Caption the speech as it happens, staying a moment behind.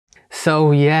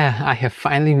So yeah, I have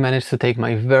finally managed to take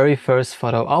my very first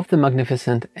photo of the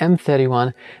magnificent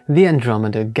M31, the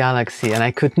Andromeda Galaxy, and I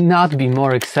could not be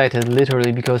more excited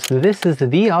literally because this is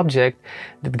the object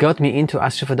that got me into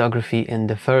astrophotography in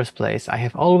the first place. I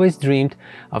have always dreamed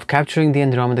of capturing the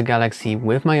Andromeda Galaxy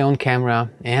with my own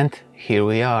camera, and here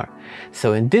we are.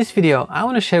 So in this video I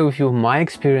want to share with you my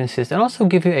experiences and also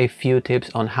give you a few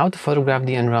tips on how to photograph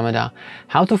the Andromeda,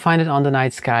 how to find it on the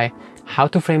night sky, how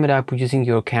to frame it up using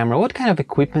your camera, what kind of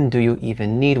equipment do you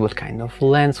even need, what kind of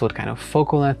lens, what kind of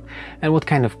focal length, and what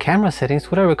kind of camera settings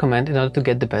would I recommend in order to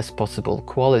get the best possible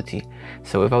quality.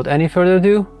 So without any further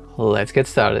ado, let's get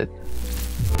started.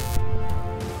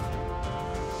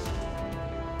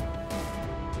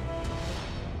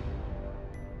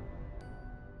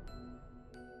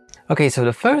 Okay, so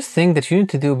the first thing that you need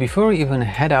to do before you even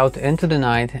head out into the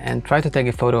night and try to take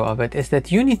a photo of it is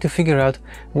that you need to figure out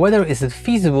whether is it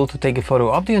feasible to take a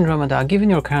photo of the Andromeda given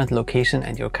your current location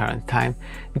and your current time,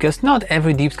 because not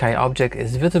every deep sky object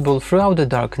is visible throughout the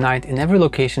dark night in every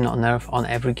location on Earth on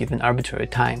every given arbitrary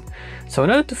time. So in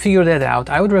order to figure that out,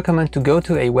 I would recommend to go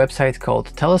to a website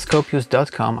called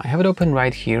telescopius.com. I have it open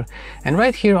right here, and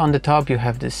right here on the top you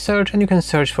have this search, and you can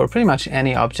search for pretty much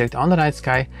any object on the night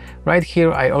sky. Right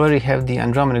here I already have the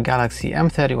Andromeda Galaxy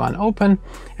M31 open,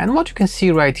 and what you can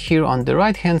see right here on the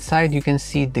right hand side, you can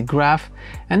see the graph,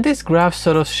 and this graph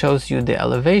sort of shows you the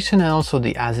elevation and also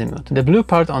the azimuth. The blue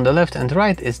part on the left and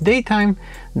right is daytime,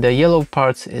 the yellow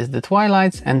parts is the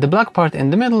twilights, and the black part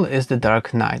in the middle is the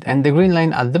dark night, and the green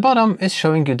line at the bottom is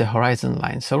showing you the horizon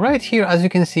line. So right here, as you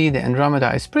can see, the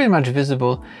Andromeda is pretty much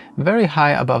visible very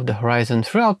high above the horizon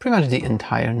throughout pretty much the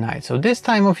entire night. So this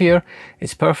time of year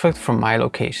is perfect from my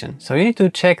location. So you need to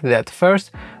check that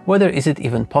first, whether is it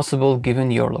even possible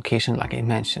given your location like I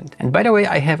mentioned. And by the way,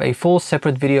 I have a full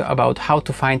separate video about how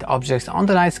to find objects on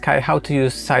the night sky, how to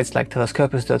use sites like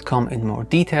telescopius.com in more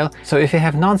detail. So if you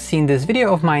have not seen this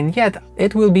video of mine yet,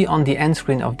 it will be on the end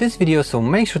screen of this video, so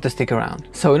make sure to stick around.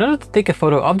 So in order to take a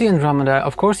photo of the Andromeda,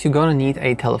 of course you're gonna need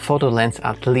a telephoto lens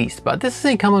at least, but this is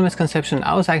a common misconception.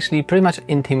 I was actually pretty much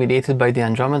intimidated by the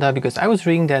Andromeda because I was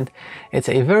reading that it's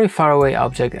a very far away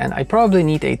object and I probably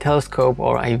need a telescope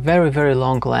or a very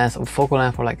long lens of focal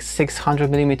length for like 600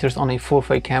 millimeters on a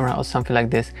full-frame camera or something like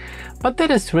this. But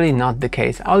that is really not the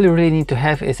case. All you really need to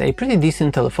have is a pretty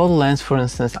decent telephoto lens. For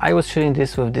instance, I was shooting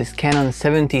this with this Canon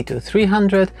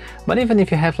 70-300, but even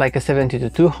if you have like a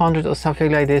 70-200 or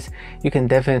something like this, you can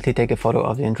definitely take a photo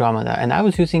of the Andromeda. And I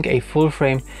was using a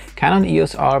full-frame Canon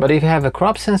EOS R, but if you have a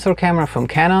crop sensor camera from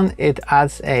Canon, it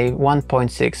adds a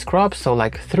 1.6 crop, so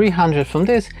like 300 from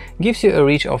this gives you a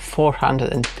reach of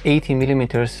 480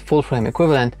 millimeters full-frame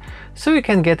equivalent, so you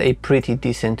can get a pretty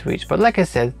decent reach. But like I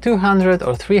said, 200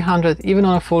 or 300 even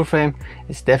on a full frame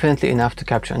is definitely enough to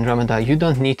capture Andromeda. You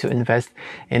don't need to invest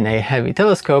in a heavy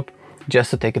telescope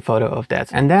just to take a photo of that.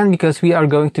 And then, because we are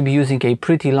going to be using a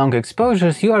pretty long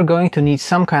exposures, you are going to need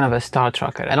some kind of a star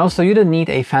tracker. And also you don't need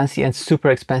a fancy and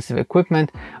super expensive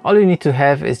equipment. All you need to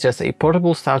have is just a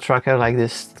portable star tracker like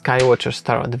this Skywatcher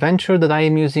Star Adventure that I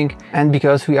am using. And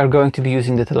because we are going to be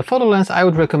using the telephoto lens, I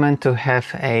would recommend to have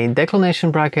a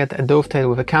declination bracket, a dovetail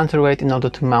with a counterweight in order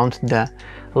to mount the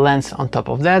lens on top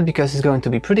of that, because it's going to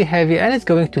be pretty heavy and it's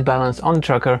going to balance on the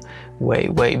tracker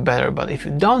way better. But if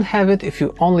you don't have it, if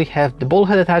you only have the ball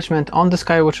head attachment on the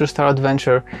Skywatcher Star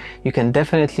Adventure, you can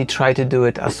definitely try to do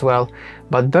it as well.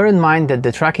 But bear in mind that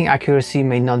the tracking accuracy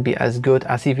may not be as good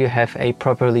as if you have a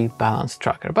properly balanced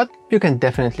tracker, but you can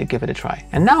definitely give it a try.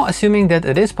 And now, assuming that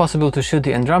it is possible to shoot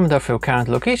the Andromeda for your current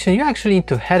location, you actually need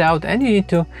to head out and you need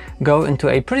to go into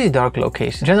a pretty dark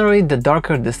location. Generally, the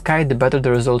darker the sky, the better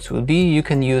the results will be. You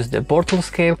can use the Bortle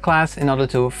scale class in order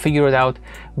to figure it out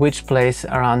which place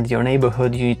around your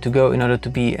neighborhood you need to go in order to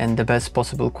be in the best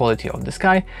possible quality of the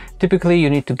sky. Typically, you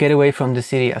need to get away from the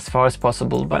city as far as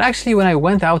possible. But actually, when I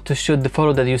went out to shoot the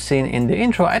photo that you've seen in the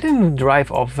intro, I didn't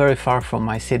drive off very far from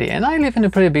my city, and I live in a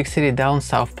pretty big city down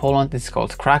South Poland. It's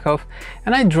called Krakow,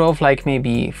 and I drove like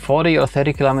maybe 40 or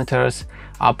 30 kilometers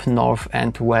up north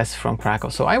and west from Krakow,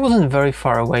 so I wasn't very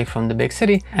far away from the big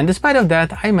city, and despite of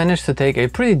that I managed to take a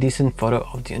pretty decent photo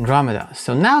of the Andromeda.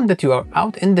 So now that you are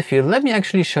out in the field, let me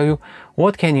actually show you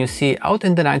what can you see out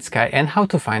in the night sky and how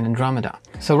to find Andromeda.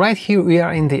 So right here we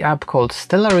are in the app called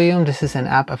Stellarium. This is an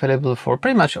app available for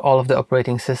pretty much all of the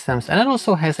operating systems, and it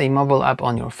also has a mobile app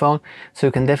on your phone, so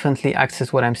you can definitely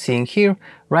access what I'm seeing here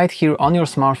right here on your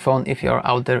smartphone if you are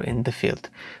out there in the field.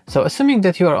 So assuming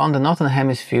that you are on the northern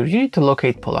hemisphere, you need to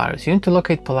locate Polaris. You need to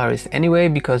locate Polaris anyway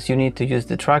because you need to use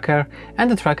the tracker, and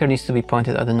the tracker needs to be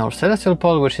pointed at the North Celestial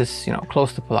Pole, which is, you know,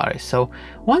 close to Polaris. So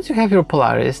once you have your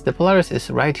Polaris, the Polaris is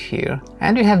right here,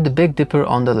 and you have the Big Dipper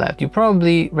on the left. You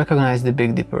probably recognize the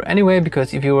Big Dipper anyway,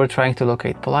 because if you were trying to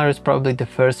locate Polaris, probably the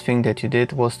first thing that you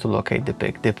did was to locate the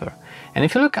Big Dipper. And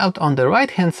if you look out on the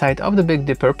right hand side of the Big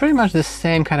Dipper, pretty much the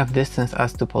same kind of distance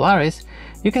as to Polaris,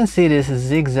 you can see this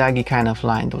zigzaggy kind of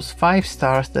line, those 5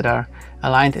 stars that are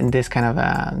aligned in this kind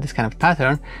of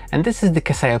pattern, and this is the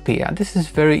Cassiopeia. This is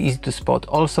very easy to spot.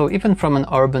 Also, even from an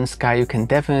urban sky, you can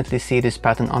definitely see this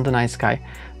pattern on the night sky.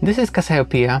 This is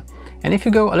Cassiopeia, and if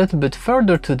you go a little bit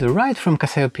further to the right from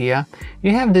Cassiopeia,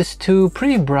 you have these 2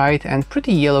 pretty bright and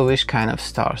pretty yellowish kind of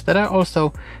stars that are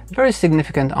also very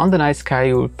significant on the night sky.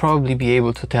 You will probably be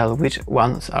able to tell which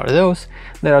ones are those.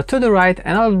 They are to the right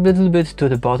and a little bit to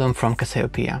the bottom from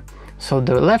Cassiopeia. So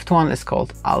the left one is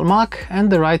called Almag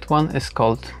and the right one is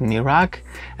called Merak.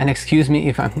 And excuse me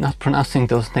if I'm not pronouncing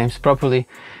those names properly.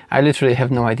 I literally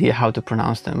have no idea how to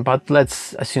pronounce them, but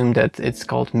let's assume that it's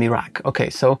called Merak.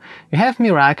 Okay, so you have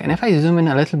Merak, and if I zoom in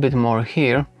a little bit more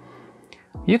here,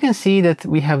 you can see that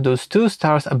we have those 2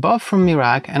 stars above from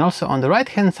Merak, and also on the right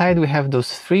hand side we have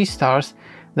those 3 stars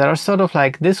that are sort of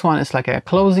like, this one is like a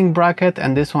closing bracket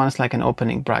and this one is like an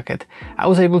opening bracket. I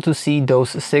was able to see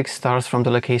those 6 stars from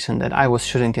the location that I was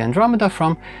shooting the Andromeda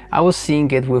from. I was seeing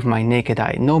it with my naked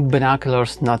eye, no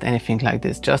binoculars, not anything like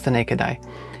this, just a naked eye.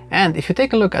 And if you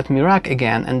take a look at Merak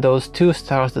again, and those 2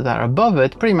 stars that are above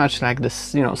it, pretty much like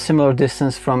this, you know, similar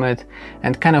distance from it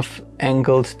and kind of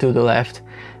angled to the left,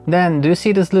 then do you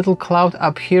see this little cloud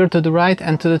up here to the right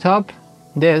and to the top?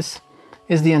 This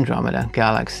is the Andromeda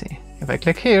Galaxy. If I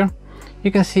click here,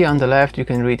 you can see on the left, you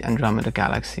can read Andromeda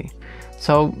Galaxy.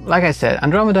 So, like I said,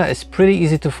 Andromeda is pretty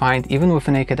easy to find even with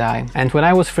a naked eye. And when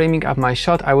I was framing up my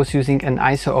shot, I was using an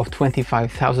ISO of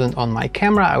 25,000 on my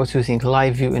camera. I was using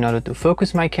live view in order to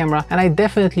focus my camera, and I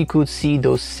definitely could see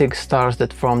those 6 stars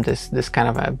that form this kind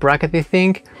of a brackety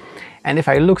thing. And if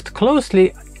I looked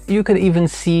closely, you could even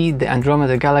see the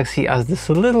Andromeda Galaxy as this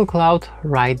little cloud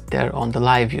right there on the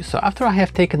live view. So after I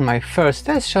have taken my first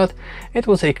test shot, it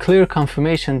was a clear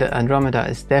confirmation that Andromeda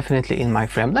is definitely in my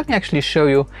frame. Let me actually show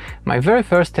you my very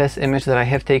first test image that I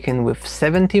have taken with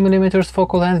 70mm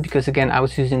focal length, because again I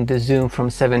was using the zoom from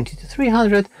 70 to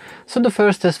 300. So the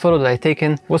first test photo that I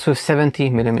taken was with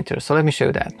 70mm. So let me show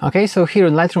you that. Okay, so here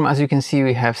in Lightroom, as you can see,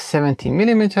 we have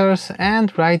 70mm,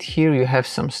 and right here you have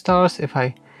some stars. If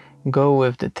I go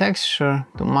with the texture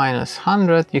to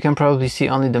 -100, you can probably see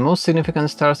only the most significant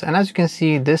stars, and as you can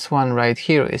see, this one right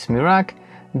here is Merak,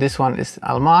 this one is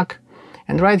Almag,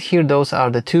 and right here those are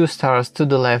the 2 stars to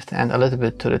the left and a little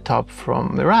bit to the top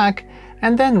from Merak.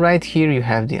 And then right here you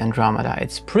have the Andromeda.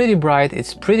 It's pretty bright,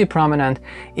 it's pretty prominent.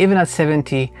 Even at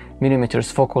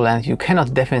 70mm focal length, you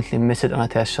cannot definitely miss it on a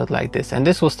test shot like this. And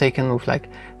this was taken with like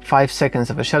 5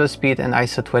 seconds of a shutter speed and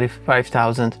ISO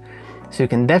 25,000. So you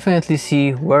can definitely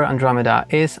see where Andromeda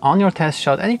is on your test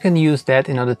shot, and you can use that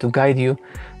in order to guide you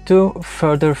to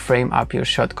further frame up your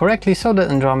shot correctly, so that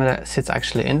Andromeda sits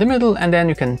actually in the middle, and then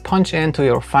you can punch into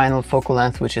your final focal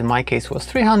length, which in my case was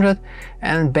 300,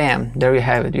 and bam, there you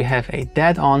have it. You have a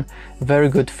dead-on, very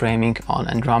good framing on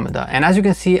Andromeda. And as you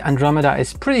can see, Andromeda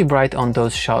is pretty bright on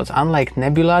those shots. Unlike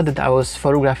Nebula that I was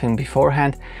photographing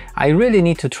beforehand, I really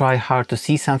need to try hard to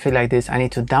see something like this. I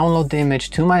need to download the image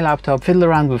to my laptop, fiddle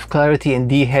around with clarity and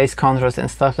dehaze, contrast and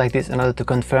stuff like this in order to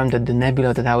confirm that the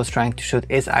nebula that I was trying to shoot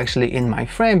is actually in my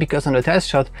frame, because on the test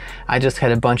shot I just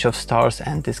had a bunch of stars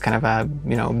and this kind of a,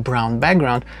 you know, brown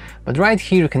background. But right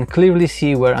here you can clearly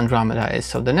see where Andromeda is.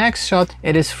 So the next shot,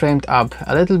 it is framed up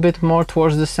a little bit more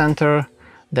towards the center,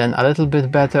 then a little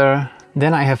bit better.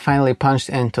 Then I have finally punched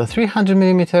into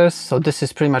 300mm, so this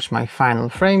is pretty much my final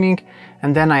framing.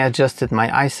 And then I adjusted my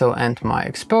ISO and my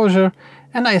exposure,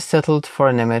 and I settled for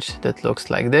an image that looks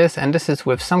like this. And this is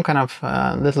with some kind of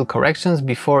little corrections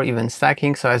before even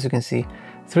stacking. So as you can see,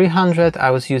 300, I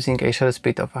was using a shutter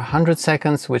speed of 100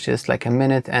 seconds, which is like 1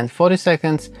 minute and 40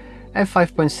 seconds.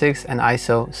 f5.6 and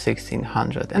ISO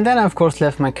 1600. And then I of course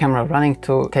left my camera running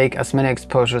to take as many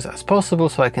exposures as possible,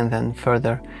 so I can then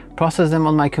further process them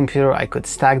on my computer, I could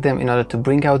stack them in order to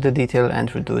bring out the detail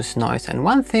and reduce noise. And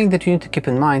one thing that you need to keep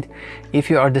in mind if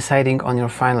you are deciding on your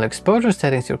final exposure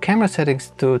settings, your camera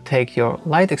settings, to take your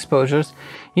light exposures,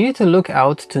 you need to look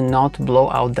out to not blow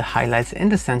out the highlights in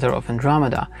the center of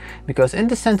Andromeda, because in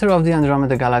the center of the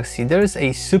Andromeda Galaxy there is a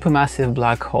supermassive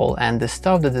black hole, and the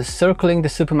stuff that is circling the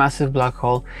supermassive black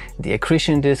hole, the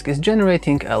accretion disk, is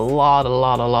generating a lot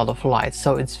of light.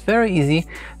 So it's very easy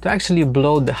to actually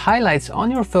blow the highlights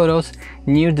on your photos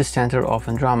near the center of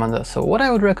Andromeda. So what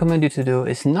I would recommend you to do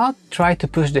is not try to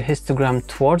push the histogram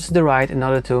towards the right in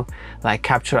order to like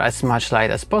capture as much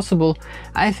light as possible.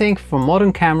 I think for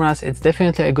modern cameras it's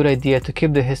definitely a good idea to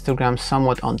keep the histogram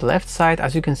somewhat on the left side.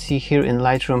 As you can see here in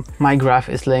Lightroom, my graph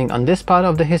is laying on this part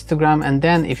of the histogram, and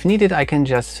then if needed I can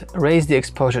just raise the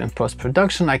exposure in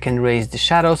post-production. I can raise the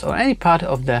shadows or any part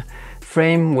of the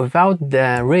frame without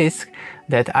the risk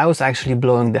that I was actually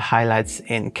blowing the highlights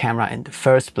in camera in the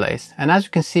first place. And as you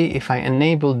can see, if I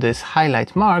enable this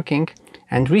highlight marking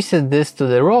and reset this to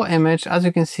the raw image, as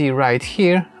you can see right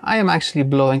here, I am actually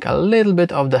blowing a little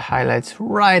bit of the highlights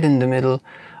right in the middle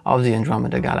of the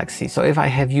Andromeda Galaxy. So if I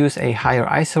have used a higher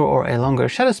ISO or a longer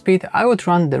shutter speed, I would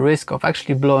run the risk of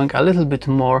actually blowing a little bit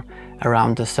more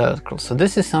around the circle. So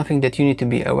this is something that you need to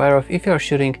be aware of if you are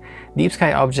shooting deep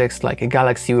sky objects like a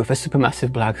galaxy with a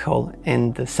supermassive black hole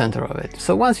in the center of it.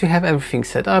 So once you have everything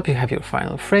set up, you have your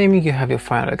final framing, you have your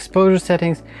final exposure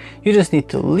settings, you just need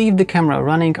to leave the camera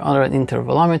running under an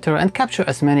intervalometer and capture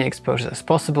as many exposures as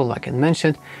possible, like I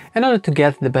mentioned, in order to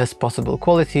get the best possible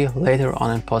quality later on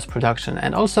in post-production.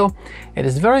 And also, it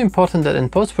is very important that in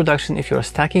post-production, if you're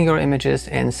stacking your images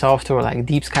in software like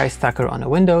Deep Sky Stacker on a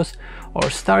Windows or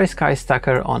Starry Sky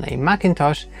Stacker on a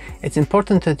Macintosh, it's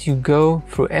important that you go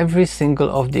through every single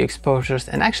of the exposures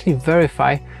and actually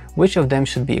verify which of them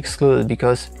should be excluded,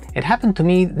 because it happened to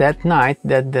me that night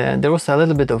that there was a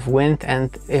little bit of wind,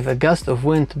 and if a gust of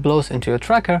wind blows into your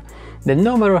tracker, then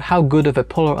no matter how good of a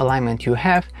polar alignment you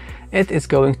have, it is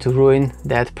going to ruin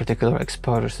that particular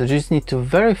exposure. So you just need to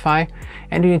verify,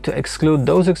 and you need to exclude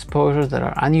those exposures that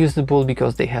are unusable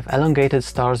because they have elongated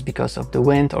stars because of the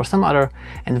wind or some other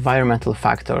environmental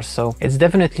factors. So it's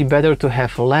definitely better to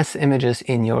have less images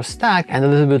in your stack and a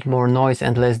little bit more noise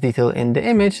and less detail in the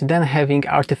image than having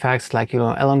artifacts like,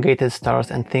 elongated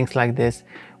stars and things like this,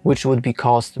 which would be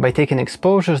caused by taking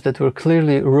exposures that were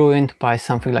clearly ruined by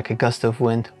something like a gust of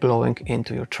wind blowing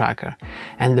into your tracker.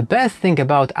 And the best thing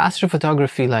about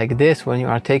astrophotography like this, when you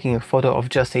are taking a photo of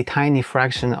just a tiny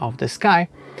fraction of the sky,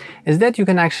 is that you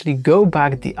can actually go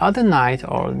back the other night,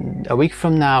 or a week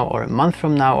from now, or a month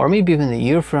from now, or maybe even a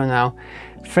year from now,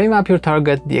 frame up your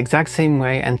target the exact same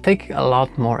way and take a lot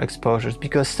more exposures,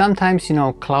 because sometimes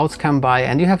clouds come by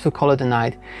and you have to call it a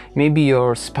night. Maybe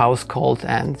your spouse called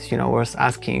and was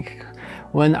asking,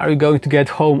 when are you going to get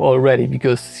home already,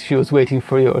 because she was waiting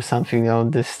for you or something.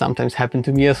 This sometimes happened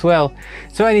to me as well.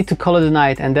 So I need to call it a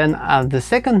night, and then the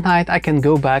second night I can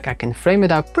go back, I can frame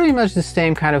it up pretty much the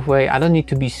same kind of way. I don't need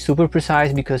to be super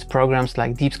precise, because programs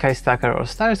like Deep Sky Stacker or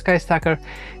Starry Sky Stacker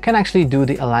can actually do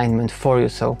the alignment for you.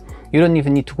 So you don't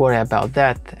even need to worry about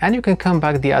that, and you can come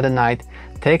back the other night,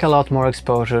 take a lot more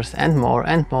exposures and more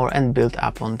and build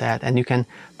up on that. And you can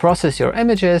process your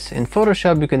images in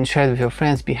Photoshop, you can share it with your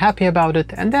friends, be happy about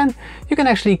it, and then you can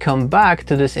actually come back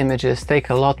to these images, take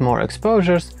a lot more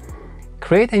exposures,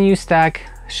 create a new stack,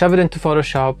 shove it into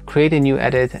Photoshop, create a new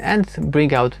edit, and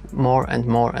bring out more and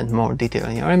more detail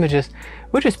in your images,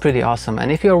 which is pretty awesome.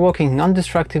 And if you are working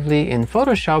non-destructively in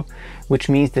Photoshop, which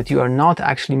means that you are not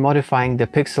actually modifying the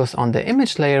pixels on the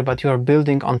image layer, but you are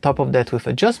building on top of that with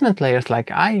adjustment layers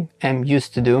like I am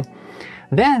used to do,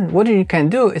 then what you can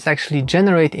do is actually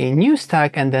generate a new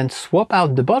stack and then swap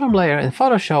out the bottom layer in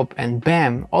Photoshop, and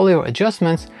bam, all your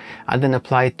adjustments are then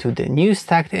applied to the new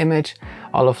stacked image.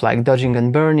 All of like dodging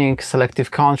and burning,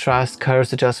 selective contrast,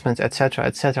 curves adjustments, etc,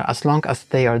 etc, as long as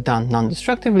they are done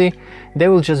non-destructively, they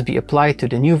will just be applied to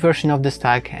the new version of the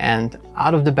stack, and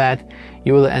out of the bat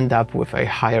you will end up with a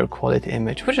higher quality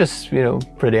image, which is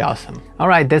pretty awesome.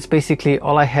 Alright, that's basically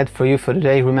all I had for you for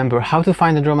today. Remember, how to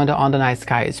find Andromeda on the night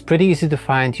sky is pretty easy to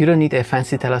find. You don't need a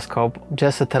fancy telescope,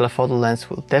 just a telephoto lens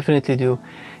will definitely do.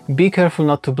 Be careful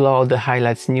not to blow out the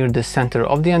highlights near the center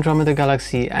of the Andromeda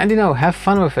Galaxy, and have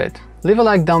fun with it. Leave a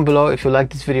like down below if you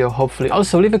liked this video, hopefully.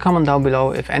 Also leave a comment down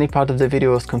below if any part of the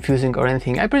video was confusing or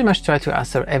anything. I pretty much try to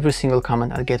answer every single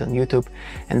comment I get on YouTube.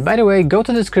 And by the way, go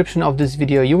to the description of this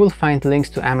video, you will find links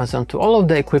to Amazon to all of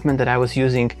the equipment that I was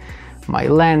using. My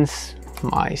lens,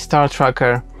 my star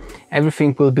tracker,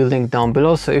 Everything will be linked down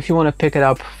below, so if you want to pick it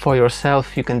up for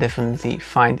yourself, you can definitely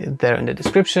find it there in the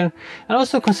description. And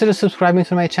also consider subscribing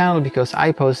to my channel, because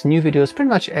I post new videos pretty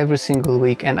much every single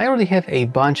week, and I already have a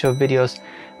bunch of videos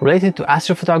related to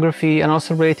astrophotography and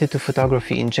also related to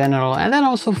photography in general, and then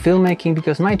also filmmaking,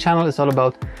 because my channel is all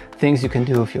about things you can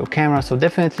do with your camera. So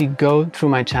definitely go through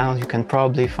my channel, you can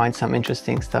probably find some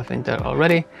interesting stuff in there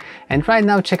already. And right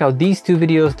now check out these two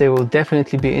videos, they will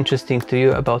definitely be interesting to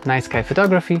you about night sky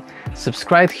photography.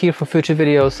 Subscribe here for future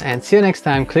videos, and see you next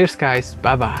time. Clear skies,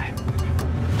 bye bye.